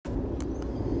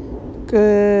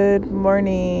Good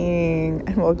morning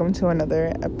and welcome to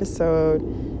another episode.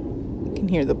 You can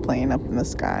hear the plane up in the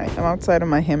sky. I'm outside of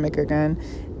my hammock again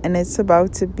and it's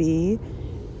about to be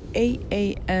 8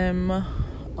 a.m.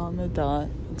 on the dot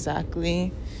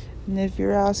exactly. And if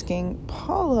you're asking,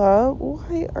 Paula,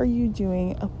 why are you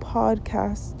doing a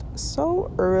podcast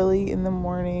so early in the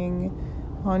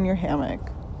morning on your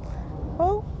hammock?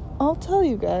 Well, I'll tell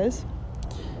you guys.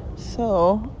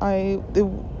 So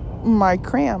my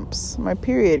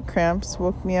period cramps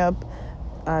woke me up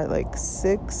at like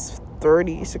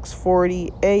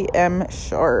 6:40 a.m.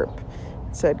 sharp.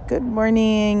 It said good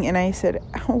morning, and I said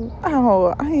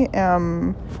ow, I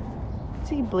am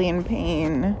deeply in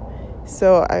pain.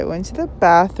 So I went to the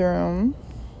bathroom,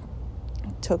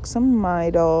 took some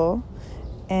Midol,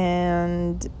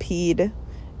 and peed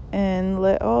and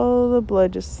let all the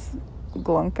blood just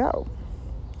glunk out.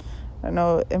 I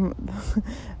know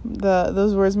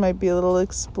those words might be a little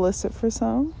explicit for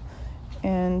some,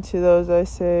 and to those I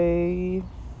say,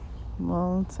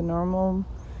 well, it's a normal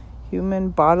human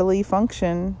bodily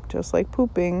function, just like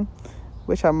pooping,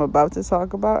 which I'm about to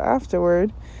talk about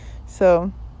afterward.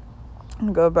 So I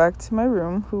go back to my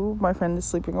room, who my friend is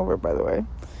sleeping over, by the way,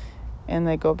 and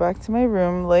I go back to my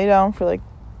room, lay down for like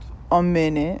a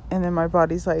minute, and then my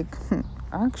body's like,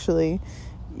 actually,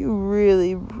 you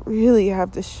really, really have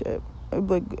to shit.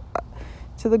 Like,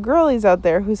 to the girlies out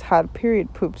there who's had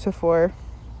period poops before,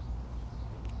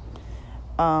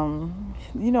 you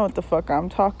know what the fuck I'm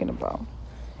talking about.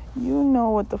 It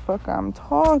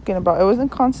wasn't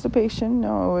constipation.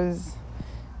 No, it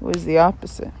was the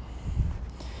opposite.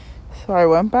 So I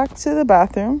went back to the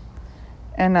bathroom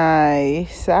and I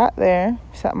sat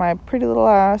my pretty little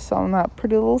ass on that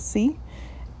pretty little seat,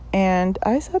 and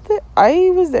I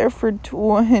was there for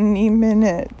 20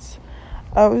 minutes.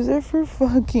 I was there for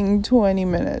fucking 20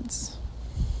 minutes.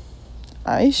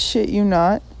 I shit you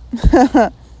not.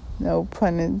 No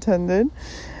pun intended.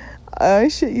 I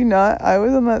shit you not. I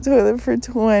was on that toilet for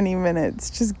 20 minutes,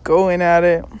 just going at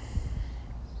it.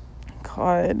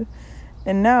 God.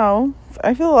 And now,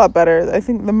 I feel a lot better. I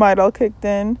think the Midol kicked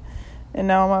in, and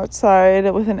now I'm outside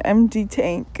with an empty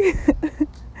tank.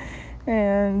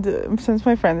 And since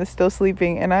my friend is still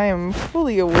sleeping, and I am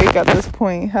fully awake at this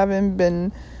point, having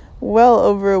been well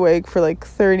over awake for like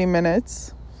 30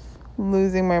 minutes,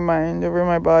 losing my mind over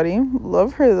my body.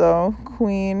 Love her though,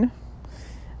 queen.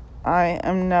 I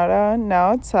am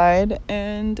now outside,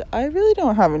 and I really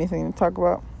don't have anything to talk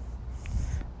about.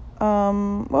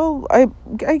 Well, I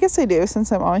guess I do,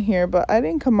 since I'm on here, but I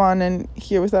didn't come on and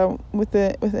here with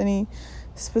any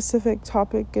specific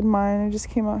topic in mind. I just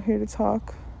came out here to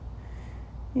talk,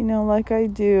 like I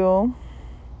do.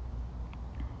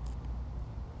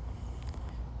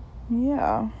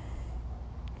 Yeah.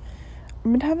 I've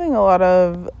been having a lot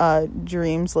of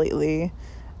dreams lately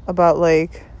about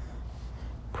like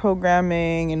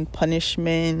programming and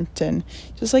punishment, and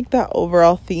just like that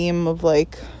overall theme of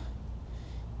like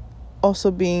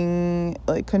also being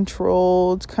like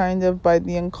controlled kind of by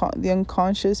the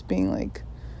unconscious, being like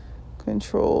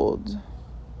controlled,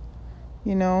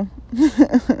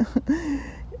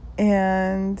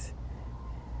 and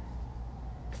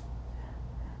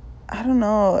I don't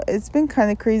know, it's been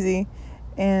kind of crazy.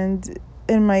 And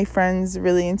my friend's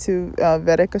really into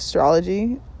Vedic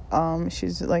astrology.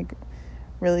 She's like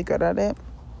really good at it,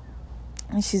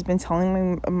 and she's been telling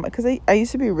me, because I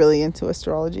used to be really into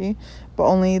astrology, but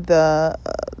only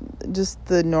just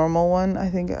the normal one. I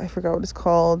forgot what it's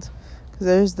called, because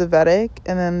there's the Vedic,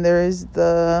 and then there's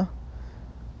the,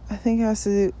 I think it's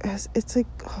like,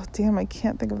 oh damn, I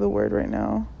can't think of the word right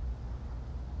now,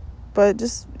 but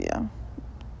just, yeah.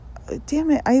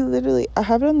 Damn it, I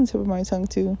have it on the tip of my tongue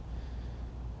too.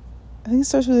 I think it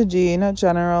starts with a G, not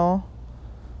general.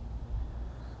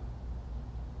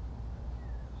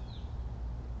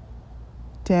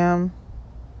 Damn.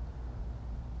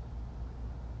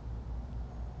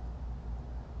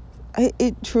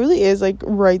 It truly is like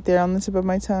right there on the tip of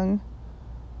my tongue.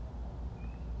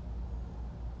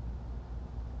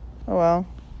 Oh well.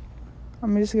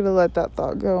 I'm just gonna let that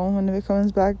thought go. When it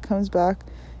comes back, it comes back.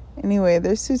 Anyway,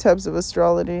 there's two types of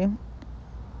astrology.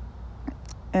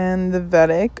 And the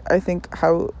Vedic, I think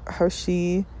how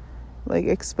she like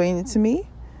explained it to me,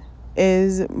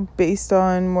 is based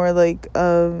on more like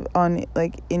on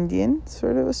like Indian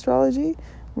sort of astrology,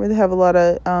 where they have a lot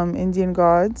of Indian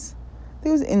gods. I think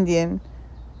it was Indian,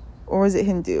 or was it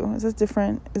Hindu? Is that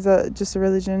different? Is that just a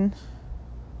religion?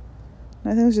 I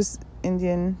think it was just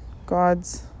Indian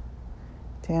gods.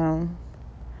 Damn.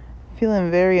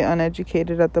 Feeling very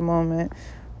uneducated at the moment,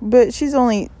 but she's told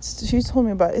me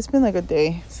about it. It's been like a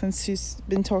day since she's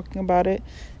been talking about it,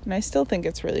 and I still think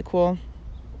it's really cool.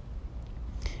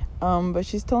 But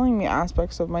she's telling me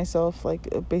aspects of myself, like,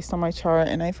 based on my chart,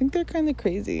 and I think they're kind of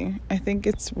crazy. I think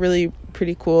it's really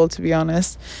pretty cool, to be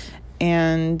honest.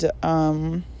 And I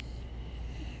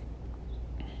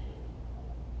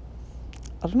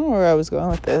don't know where I was going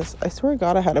with this. I swear to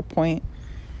God I had a point.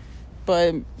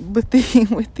 But with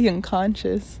the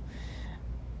unconscious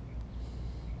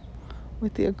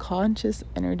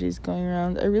energies going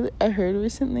around, I heard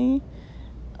recently,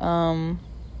 on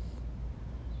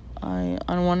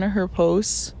one of her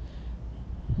posts,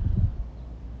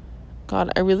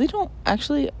 God, I really don't,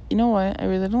 actually, you know what, I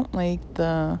really don't like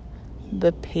the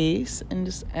pace and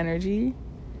just energy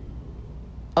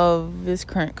of this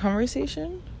current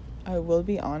conversation. I will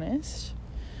be honest.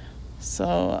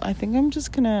 So I think I'm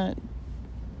just gonna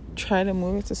try to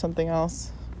move it to something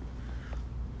else.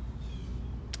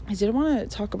 I did want to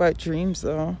talk about dreams,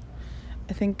 though.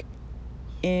 I think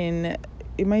in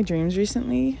my dreams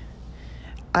recently,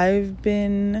 I've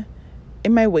been,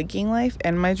 in my waking life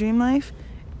and my dream life,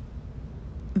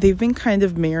 they've been kind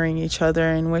of mirroring each other,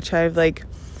 in which I've, like,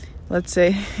 let's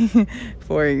say,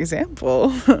 for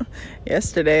example,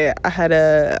 yesterday I had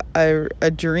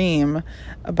a dream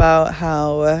about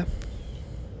how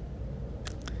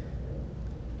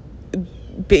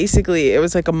basically it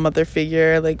was like a mother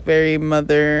figure, like very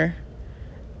mother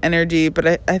energy,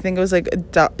 but I think it was like a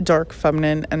dark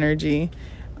feminine energy,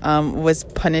 was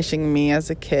punishing me as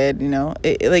a kid.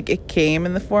 It came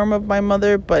in the form of my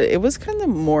mother, but it was kind of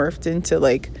morphed into,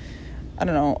 like, I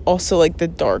don't know, also like the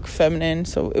dark feminine.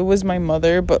 So it was my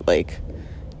mother, but like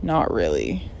not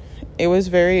really. It was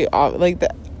very like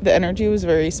the energy was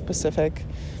very specific,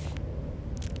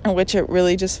 in which it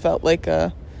really just felt like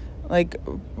a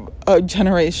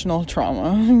generational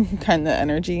trauma kind of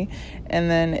energy.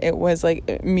 And then it was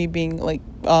like me being like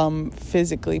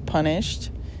physically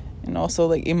punished, and also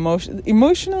like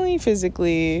emotionally,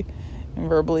 physically, and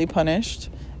verbally punished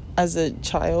as a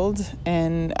child.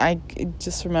 And I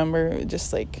just remember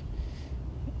just like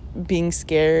being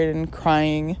scared and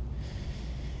crying,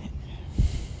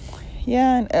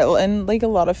 and like a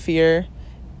lot of fear.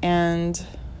 And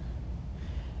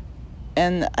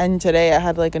today I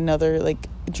had like another like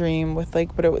dream with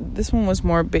like, but this one was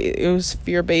more it was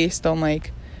fear based on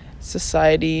like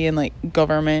society and like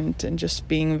government, and just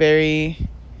being very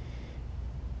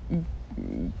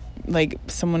like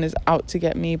someone is out to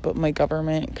get me, but my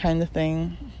government kind of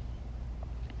thing.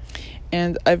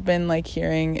 And I've been like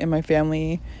hearing in my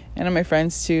family and in my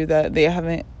friends too that they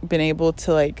haven't been able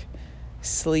to like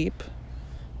sleep.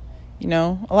 A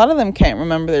lot of them can't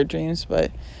remember their dreams,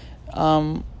 but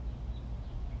and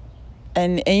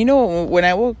when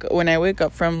I wake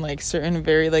up from like certain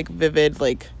very like vivid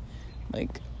like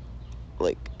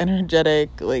energetic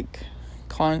like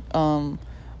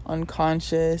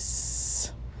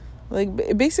unconscious,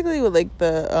 like basically with like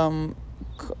the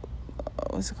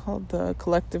what's it called, the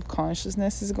collective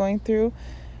consciousness is going through.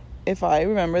 If I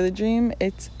remember the dream,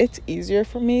 it's easier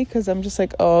for me, because I'm just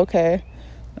like, oh, okay,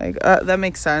 like that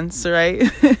makes sense, right?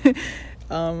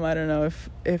 I don't know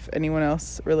if anyone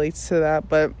else relates to that,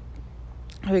 but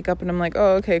I wake up and I'm like,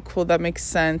 oh, okay, cool, that makes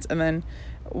sense. And then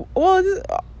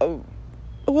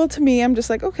well, to me, I'm just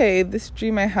like, okay, this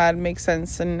dream I had makes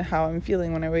sense in how I'm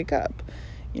feeling when I wake up,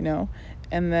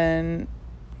 and then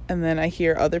I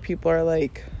hear other people are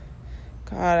like,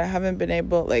 God, I haven't been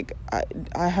able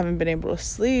to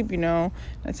sleep, And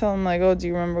I tell them like, oh, do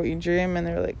you remember what you dreamed? And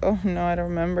they're like, oh, no, I don't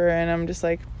remember. And I'm just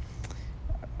like,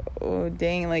 oh,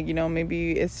 dang, like,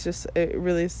 maybe it's just, it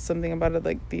really is something about it,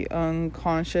 like the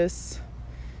unconscious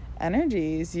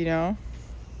energies,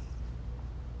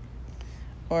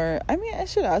 Or, I mean, I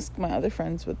should ask my other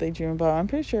friends what they dream about. I'm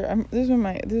pretty sure,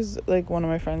 there's like one of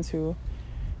my friends who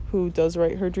does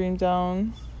write her dream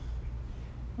down.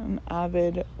 An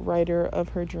avid writer of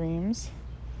her dreams.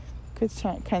 Could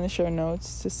kind of share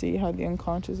notes to see how the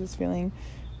unconscious is feeling.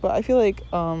 But I feel like,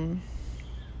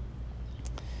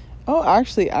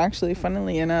 actually,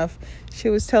 funnily enough, she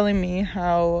was telling me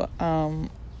how,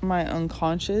 my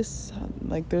unconscious,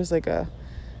 like, there's a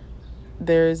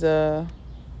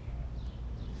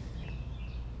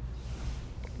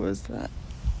what was that?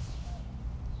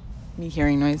 Me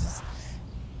hearing noises.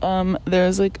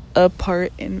 There's like a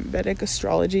part in Vedic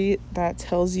astrology that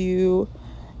tells you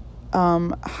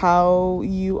how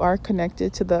you are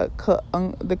connected to the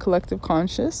collective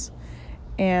conscious.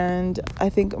 And I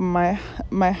think my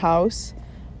house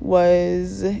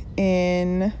was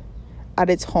at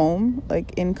its home,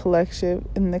 like in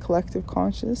the collective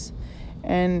conscious,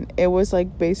 and it was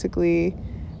like basically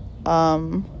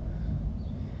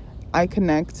I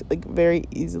connect like very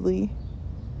easily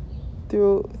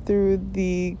through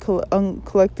the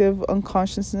collective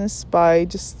unconsciousness by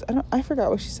just I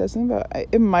forgot what she said, something about,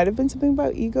 it might have been something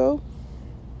about ego,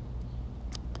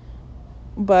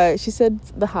 but she said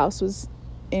the house was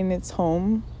in its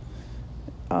home,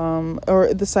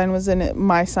 or the sign was in it,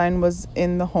 my sign was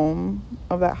in the home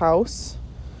of that house,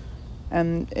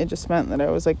 and it just meant that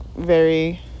I was like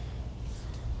very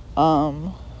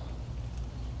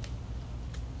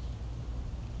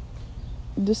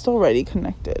just already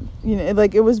connected, you know,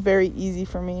 like it was very easy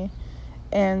for me.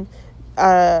 And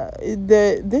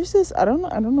there's this, I don't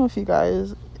know if you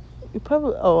guys, you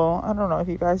probably, I don't know if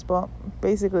you guys, but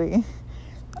basically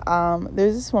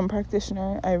there's this one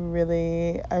practitioner I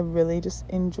really just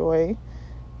enjoy,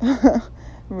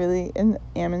 really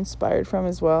am inspired from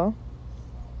as well.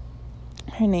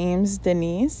 Her name's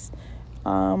Denise.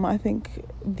 I think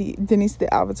Denise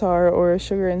the Avatar, or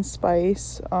Sugar and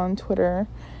Spice on Twitter.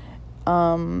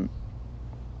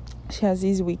 She has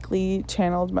these weekly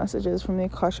channeled messages from the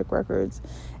Akashic Records,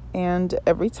 and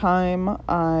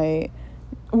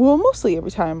mostly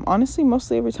every time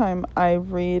I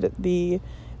read the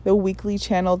weekly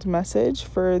channeled message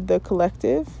for the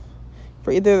collective,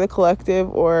 for either the collective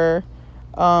or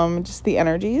just the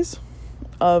energies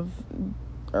of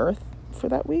Earth for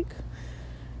that week.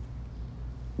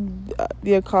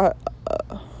 For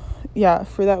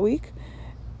that week.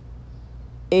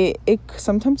 It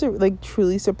sometimes it like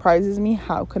truly surprises me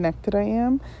how connected I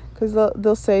am, because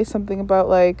they'll say something about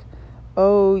like,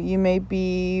 oh, you may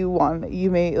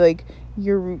like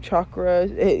your root chakra,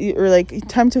 or like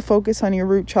time to focus on your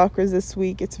root chakras this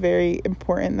week. It's very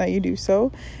important that you do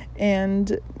so.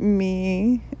 And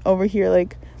me over here,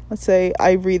 like, let's say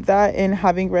I read that, and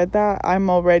having read that, I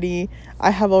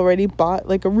have already bought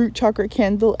like a root chakra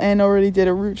candle and already did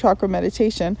a root chakra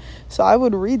meditation. So I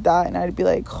would read that and I'd be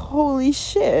like, holy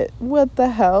shit, what the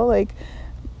hell? Like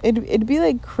it'd be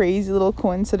like crazy little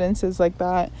coincidences like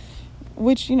that,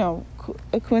 which, you know,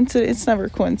 a coincidence, it's never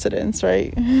coincidence,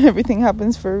 right? Everything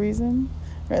happens for a reason,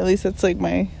 or at least that's like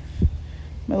my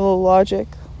little logic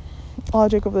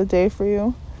of the day for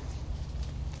you.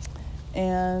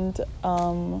 And I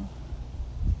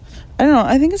don't know,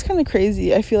 I think it's kind of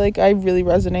crazy. I feel like I really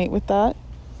resonate with that.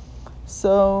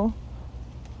 So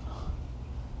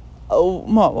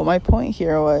what my point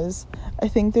here was, I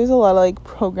think there's a lot of like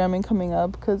programming coming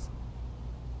up, because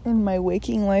in my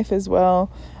waking life as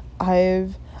well,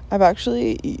 I've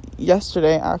actually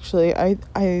yesterday I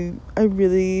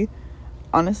really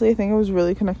honestly, I think I was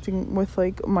really connecting with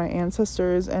like my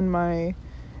ancestors and my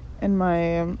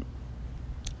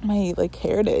like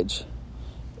heritage.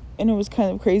 And it was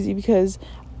kind of crazy because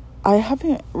I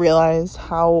haven't realized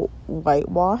how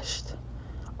whitewashed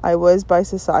I was by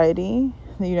society in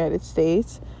the United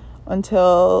States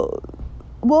until,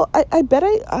 well, I bet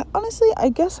I honestly, I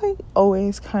guess I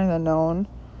always kind of known,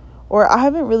 or I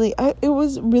haven't really, it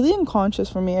was really unconscious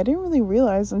for me. I didn't really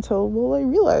realize until, well, I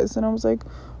realized, and I was like,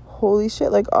 holy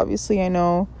shit. Like, obviously I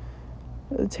know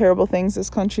the terrible things this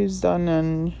country's done,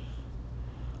 and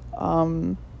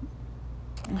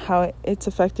how it's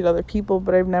affected other people,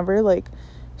 but I've never like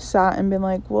sat and been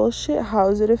like, well, shit, how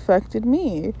has it affected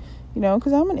me? You know,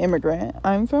 because I'm an immigrant.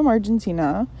 I'm from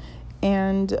Argentina,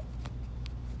 and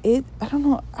I don't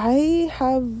know,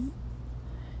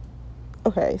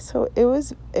 okay, so it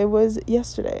was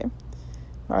yesterday,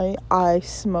 right? I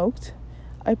smoked,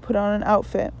 I put on an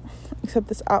outfit, except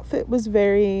this outfit was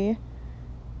very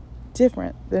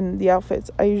different than the outfits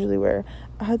I usually wear.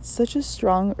 I had such a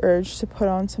strong urge to put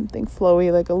on something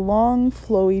flowy, like a long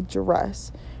flowy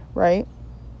dress, right?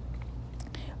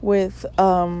 With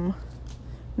the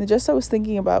dress I was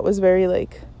thinking about was very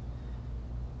like,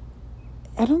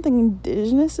 I don't think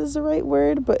indigenous is the right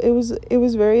word, but it was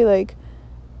very like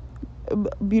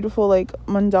beautiful, like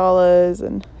mandalas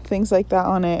and things like that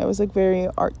on it. It was like very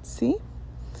artsy.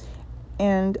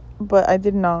 But I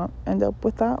did not end up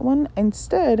with that one.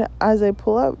 Instead, as I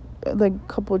pull out like a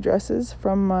couple dresses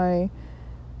from my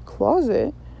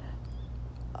closet,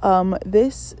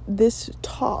 this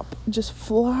top just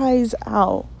flies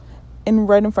out and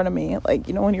right in front of me, like,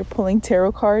 you know, when you're pulling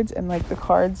tarot cards and like the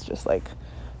cards just like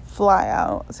fly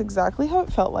out. It's exactly how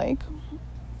it felt like.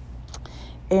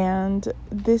 And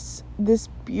this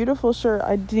beautiful shirt,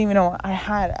 I didn't even know I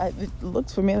had. It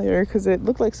looked familiar because it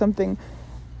looked like something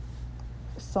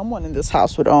someone in this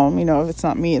house would own. You know, if it's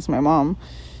not me, it's my mom.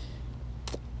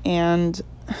 And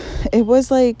it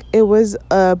was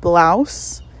a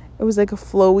blouse. It was like a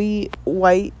flowy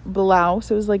white blouse.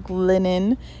 It was like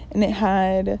linen, and it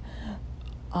had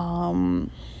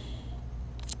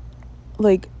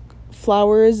like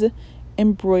flowers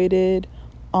embroidered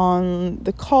on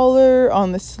the collar,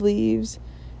 on the sleeves,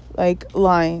 like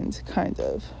lined kind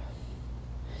of.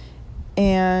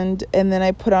 And then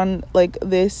I put on like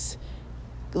this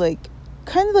like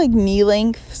kind of like knee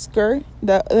length skirt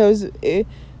that was it.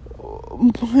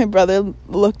 My brother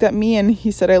looked at me and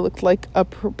he said I looked like a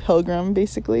pilgrim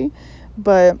basically,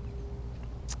 but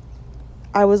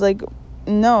I was like,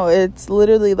 no, it's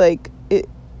literally like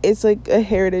it's like a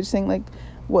heritage thing, like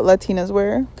what Latinas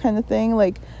wear kind of thing.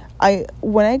 Like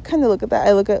when I kind of look at that,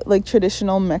 I look at like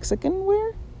traditional Mexican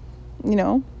wear, you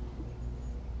know,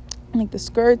 like the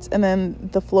skirts and then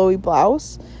the flowy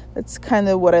blouse. That's kind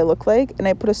of what I look like. And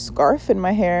I put a scarf in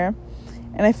my hair,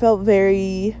 and I felt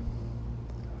very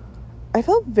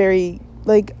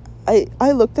like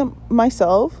I looked at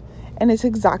myself, and it's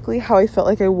exactly how I felt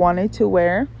like I wanted to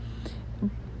wear,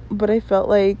 but I felt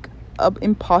like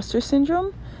imposter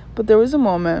syndrome. But there was a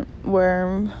moment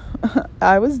where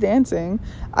I was dancing.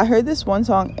 I heard this one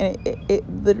song, and it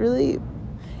literally,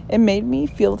 it made me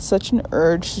feel such an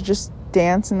urge to just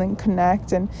dance and then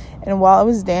connect. And while I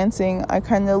was dancing, I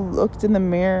kind of looked in the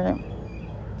mirror,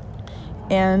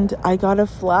 and I got a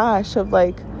flash of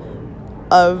like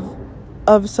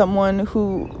of someone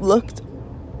who looked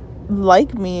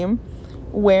like me,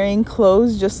 wearing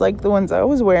clothes just like the ones I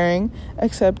was wearing,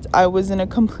 except I was in a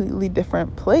completely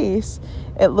different place.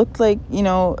 It looked like, you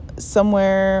know,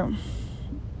 somewhere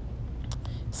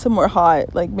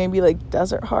hot, like maybe like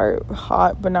desert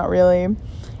hot, but not really.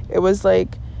 It was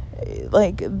like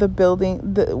the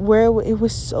building, where it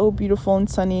was so beautiful and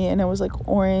sunny, and it was like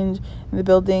orange, and the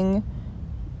building,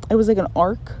 it was like an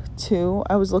arc too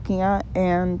I was looking at,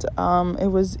 and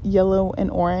it was yellow and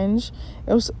orange.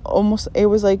 It was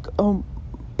like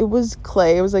it was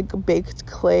clay. It was like baked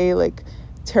clay, like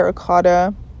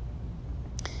terracotta.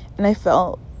 And I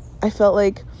felt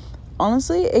like,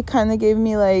 honestly, it kind of gave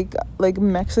me like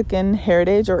Mexican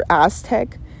heritage or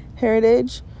Aztec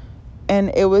heritage.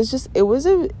 And it was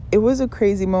a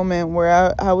crazy moment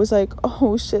where I was like,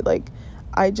 oh shit, like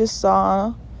I just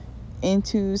saw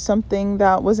into something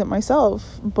that wasn't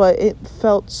myself, but it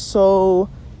felt so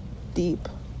deep.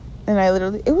 And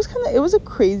it was a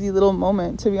crazy little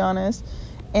moment, to be honest.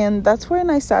 And that's when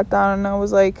I sat down and I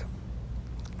was like,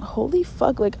 holy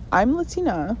fuck, like I'm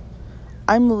Latina.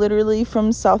 I'm literally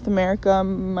from South America.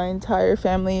 My entire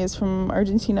family is from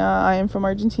Argentina. I am from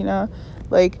Argentina.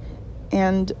 Like,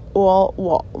 and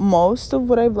most of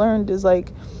what I've learned is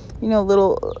like, you know,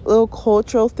 little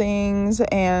cultural things.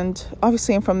 And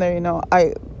obviously I'm from there, you know,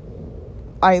 I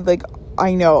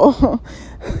know,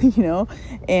 you know,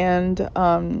 and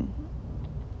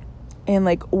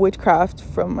like witchcraft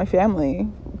from my family,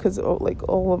 because like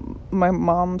all of my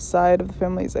mom's side of the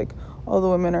family is like all the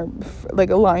women are like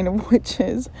a line of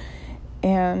witches.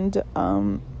 And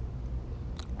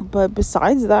but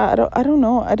besides that, I don't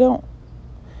know.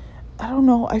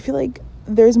 I feel like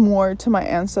there's more to my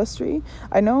ancestry.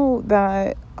 I know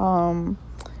that on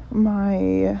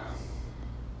my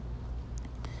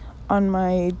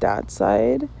dad's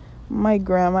side, my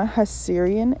grandma has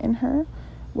Syrian in her,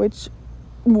 which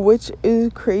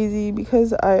is crazy,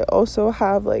 because I also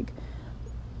have like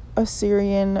a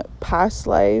Syrian past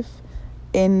life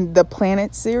in the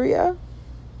planet Syria,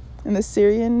 in the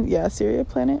Syria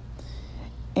planet.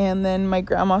 And then my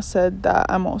grandma said that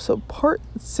I'm also part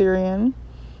Syrian,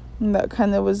 and that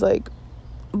kind of was like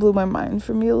blew my mind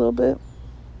for me a little bit.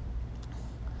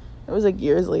 It was like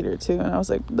years later too, and I was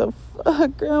like, the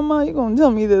fuck, grandma, you gonna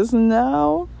tell me this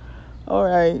now? All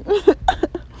right.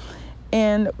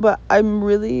 But I'm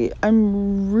really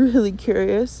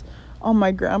curious on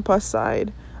my grandpa's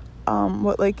side,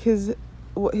 what his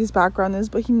background is,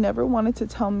 but he never wanted to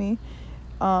tell me.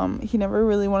 He never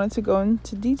really wanted to go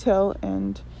into detail,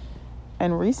 and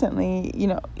recently, you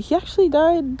know, he actually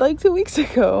died like 2 weeks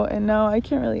ago, and now I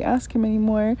can't really ask him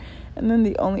anymore. And then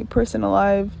the only person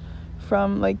alive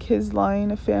from like his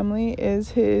line of family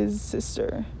is his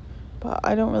sister, but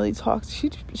I don't really talk.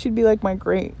 She'd be like my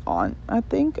great aunt, I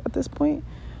think, at this point,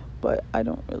 but I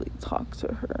don't really talk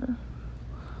to her.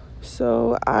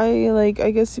 So I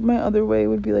guess my other way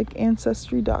would be like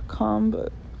ancestry.com,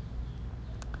 but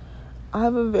I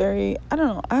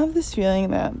have this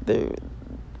feeling that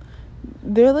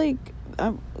they're like,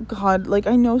 God, like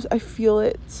I feel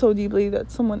it so deeply that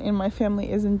someone in my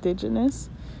family is indigenous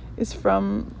to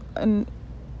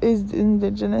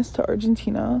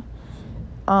Argentina.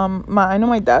 I know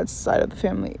my dad's side of the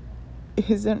family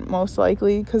isn't most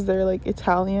likely, because they're like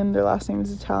Italian. Their last name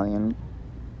is Italian.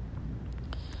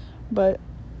 But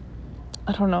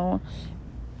I don't know.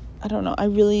 I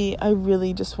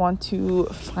really just want to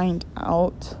find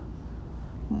out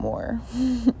more.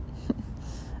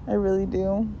 I really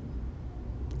do.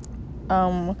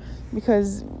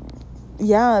 Because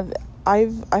yeah,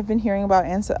 I've been hearing about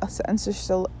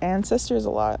ancestors a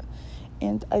lot,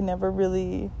 and I never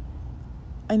really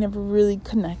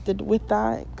connected with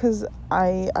that, because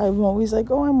I'm always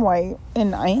like, oh, I'm white,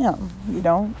 and I am,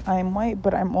 I'm white,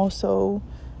 but I'm also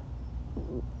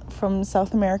from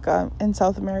South America, and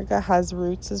South America has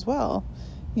roots as well.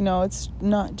 It's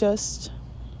not just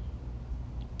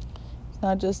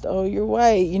oh, you're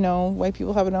white, white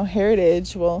people have no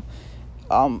heritage. Well,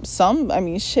 I'm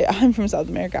from South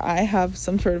America. I have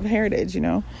some sort of heritage,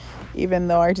 even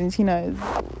though Argentina is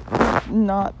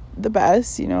not the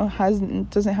best,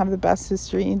 doesn't have the best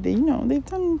history. They've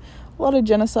done a lot of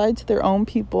genocide to their own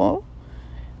people,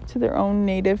 to their own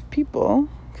native people,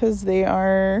 because they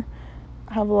have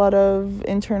a lot of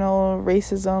internal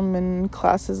racism and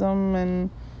classism and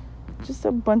just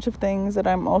a bunch of things that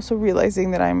I'm also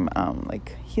realizing that I'm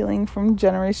like healing from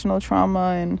generational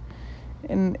trauma,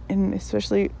 and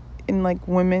especially in like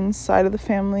women's side of the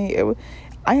family.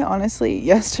 I honestly,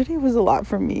 yesterday was a lot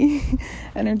for me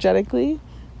energetically,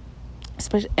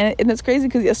 especially, and it's crazy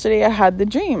because yesterday I had the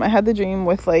dream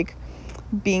with like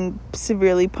being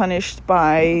severely punished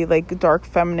by like dark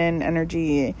feminine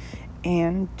energy,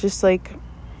 and just like,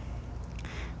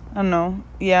 I don't know,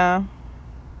 yeah,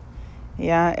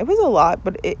 it was a lot,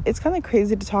 but it's kind of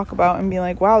crazy to talk about and be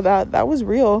like, wow, that was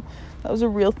real. That was a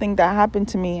real thing that happened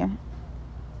to me.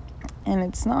 And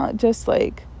it's not just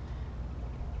like,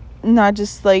 I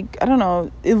don't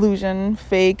know, illusion,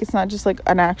 fake. It's not just like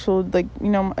an actual, like,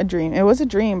 a dream. It was a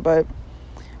dream, but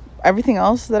everything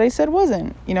else that I said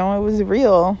wasn't, it was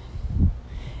real.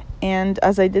 And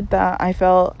as I did that, I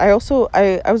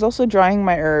was also drying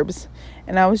my herbs,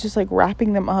 and I was just like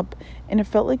wrapping them up, and it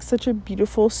felt like such a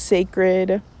beautiful,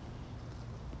 sacred,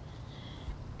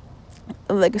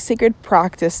 like a sacred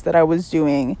practice that I was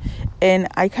doing. And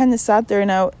I kind of sat there,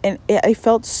 and I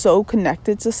felt so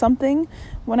connected to something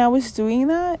when I was doing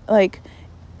that. Like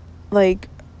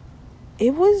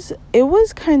it was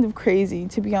kind of crazy,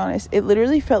 to be honest. It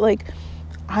literally felt like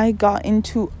I got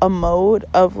into a mode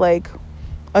of like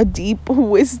a deep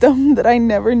wisdom that I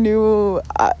never knew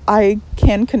I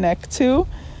can connect to.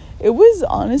 It was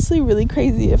honestly really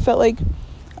crazy. It felt like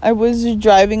I was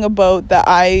driving a boat that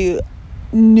I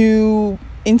knew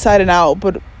inside and out,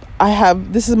 but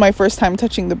this is my first time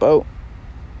touching the boat.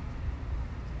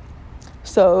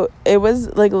 So it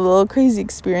was like a little crazy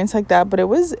experience like that, but it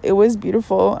was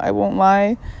beautiful. I won't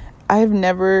lie. I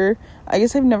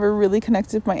guess I've never really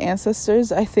connected with my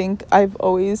ancestors. I think I've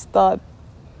always thought,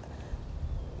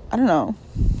 I don't know,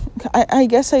 I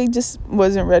guess I just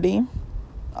wasn't ready,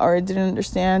 or didn't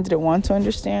want to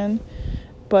understand.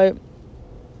 But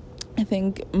I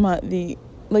think my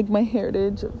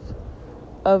heritage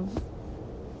of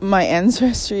my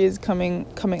ancestry is coming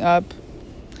up,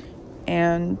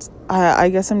 and I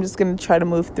guess I'm just gonna try to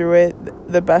move through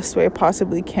it the best way I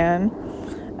possibly can.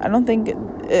 I don't think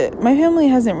my family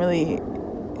hasn't really,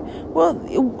 well,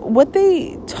 what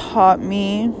they taught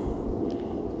me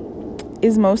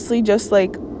is mostly just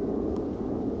like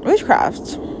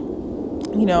witchcraft,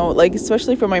 like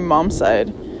especially for my mom's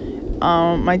side.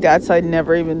 My dad's side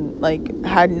never even like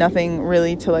had nothing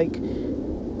really to like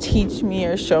teach me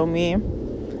or show me.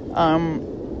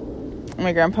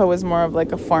 My grandpa was more of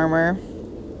like a farmer,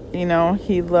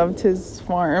 he loved his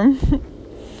farm.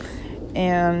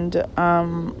 And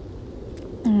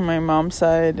my mom's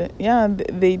side, yeah,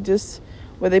 they just,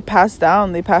 what they passed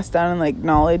down in like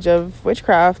knowledge of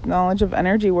witchcraft, knowledge of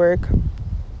energy work.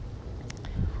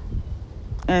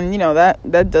 And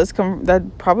that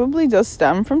probably does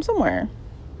stem from somewhere.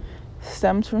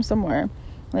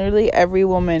 Literally every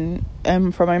woman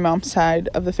from my mom's side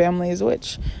of the family is a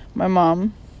witch. My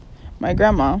mom, my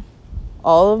grandma,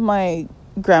 all of my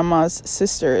grandma's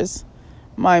sisters,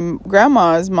 my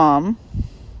grandma's mom,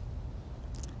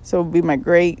 so it would be my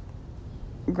great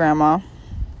grandma.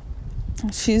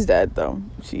 She's dead though.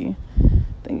 She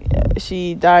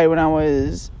died when I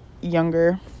was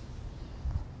younger.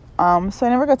 So I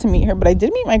never got to meet her, but I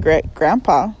did meet my great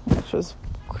grandpa, which was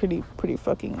pretty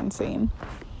fucking insane.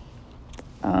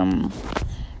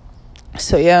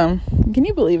 So yeah, can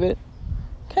you believe it?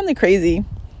 Kind of crazy.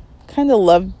 Kind of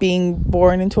love being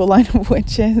born into a line of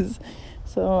witches.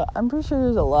 So I'm pretty sure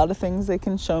there's a lot of things they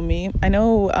can show me. I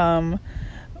know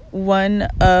one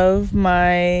of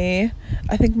my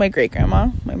great grandma,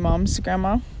 my mom's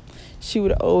grandma,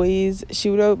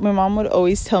 my mom would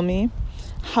always tell me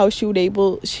how she'd be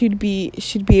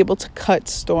able to cut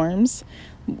storms.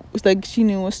 Like she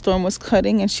knew a storm was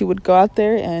cutting, and she would go out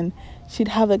there and she'd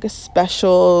have like a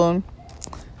special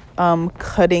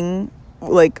cutting,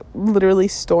 like literally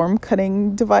storm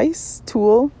cutting device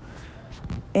tool.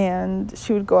 and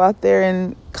she would go out there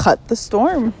and cut the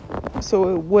storm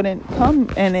so it wouldn't come.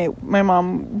 And my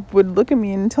mom would look at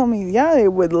me and tell me, yeah,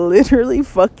 it would literally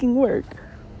fucking work.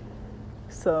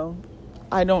 So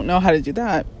I don't know how to do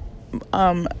that.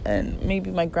 And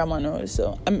maybe my grandma knows.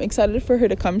 So I'm excited for her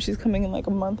to come. She's coming in like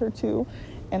a month or two,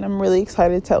 and I'm really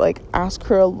excited to like ask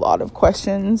her a lot of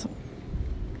questions.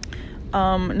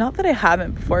 Not that I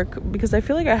haven't before, because I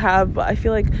feel like I have, but I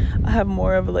feel like I have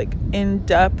more of like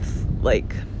in-depth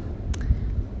like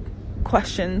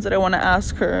questions that I want to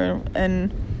ask her.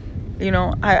 And you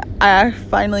know, I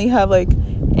finally have like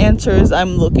answers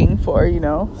I'm looking for, you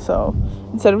know. So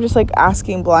instead of just like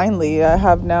asking blindly, I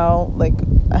have now like,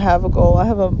 I have a goal. I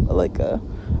have a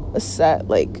set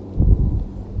like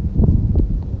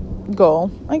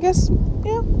goal, I guess.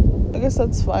 Yeah, I guess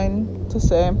that's fine to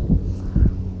say.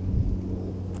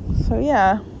 So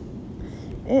yeah,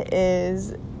 it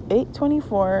is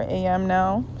 8:24 a.m.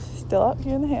 now. Still out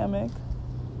here in the hammock.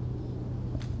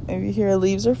 If you hear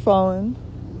leaves are falling,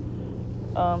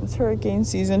 it's hurricane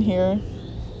season here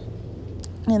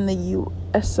in the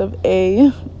US of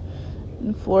A,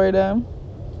 in Florida.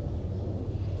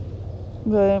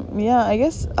 But yeah, I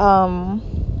guess I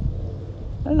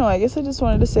don't know, I guess I just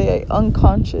wanted to say like,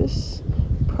 unconscious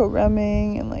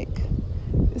programming and like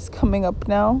is coming up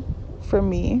now for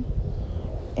me,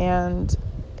 and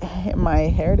my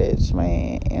heritage,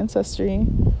 my ancestry,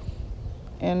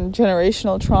 and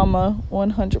generational trauma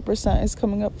 100% is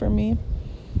coming up for me.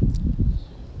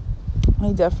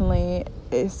 I definitely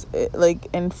is like,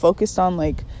 and focused on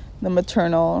like the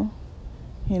maternal,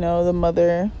 you know, the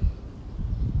mother,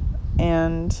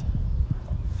 and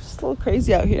just a little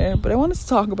crazy out here. But I wanted to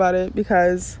talk about it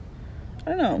because I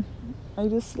don't know, I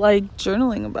just like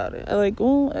journaling about it.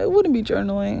 Well, it wouldn't be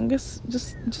journaling, I guess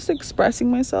just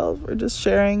expressing myself, or just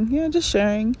sharing.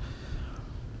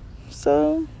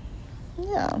 So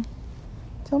yeah,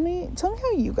 tell me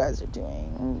how you guys are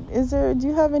doing. Do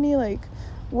you have any like,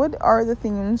 what are the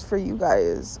themes for you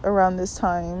guys around this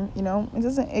time? You know,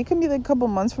 it can be like a couple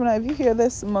months from now. If you hear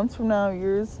this months from now,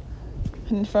 years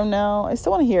from now, I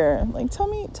still want to hear. Like, tell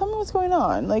me what's going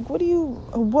on. Like, what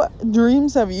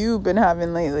dreams have you been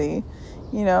having lately?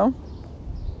 You know,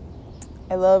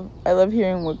 I love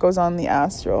hearing what goes on in the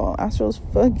astral. Astral's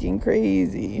fucking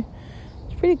crazy.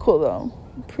 It's pretty cool though.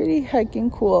 Pretty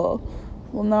heckin' cool.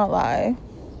 Will not lie.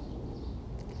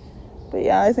 But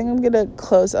yeah, I think I'm gonna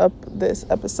close up this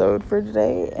episode for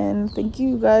today, and thank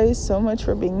you guys so much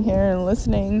for being here and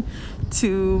listening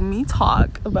to me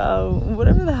talk about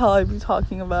whatever the hell I be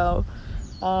talking about,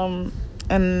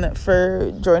 and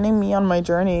for joining me on my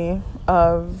journey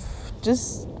of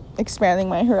just expanding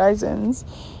my horizons.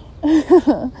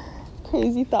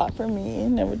 Crazy thought for me.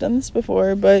 Never done this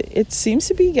before, but it seems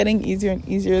to be getting easier and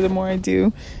easier the more I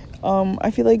do. I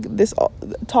feel like this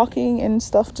talking and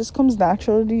stuff just comes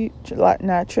naturally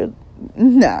to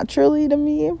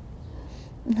me.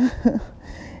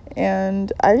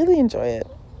 And I really enjoy it.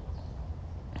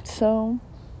 So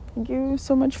thank you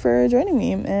so much for joining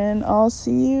me, and I'll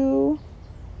see you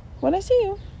when I see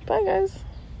you. Bye guys.